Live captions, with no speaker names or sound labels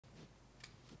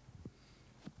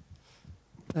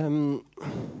Um,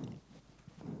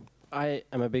 I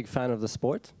am a big fan of the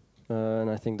sport, and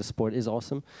I think the sport is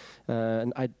awesome.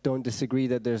 And I don't disagree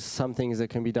that there's some things that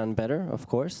can be done better, of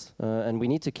course. And we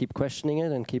need to keep questioning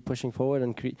it and keep pushing forward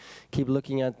and keep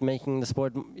looking at making the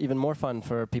sport even more fun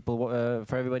for people,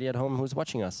 for everybody at home who's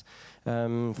watching us,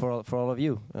 for all of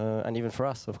you, and even for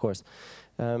us, of course.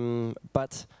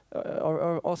 But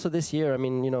also this year, I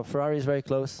mean, you know, Ferrari is very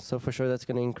close, so for sure that's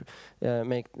going to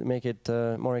make it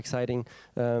more exciting,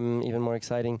 even more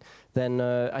exciting. Then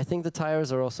I think the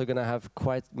tires are also going to have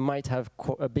might have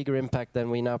a bigger impact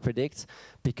than we now predict,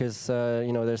 because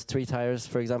you know, there's 3 tires,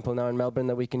 for example, now in Melbourne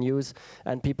that we can use,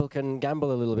 and people can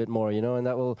gamble a little bit more, you know, and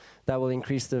that will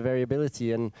increase the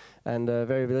variability, and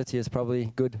variability is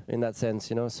probably good in that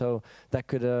sense, you know. So that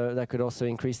could also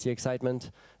increase the excitement,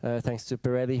 thanks to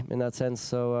Pirelli in that sense.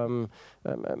 So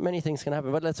many things can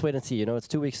happen, but let's wait and see. You know, it's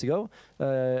 2 weeks to go.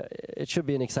 It should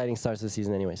be an exciting start to the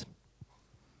season, anyways.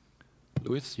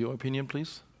 Luis, your opinion,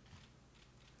 please.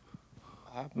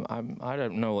 I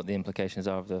don't know what the implications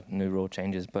are of the new rule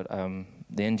changes, but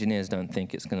the engineers don't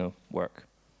think it's going to work,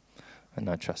 and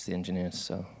I trust the engineers.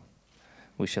 So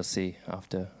we shall see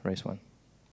after race 1.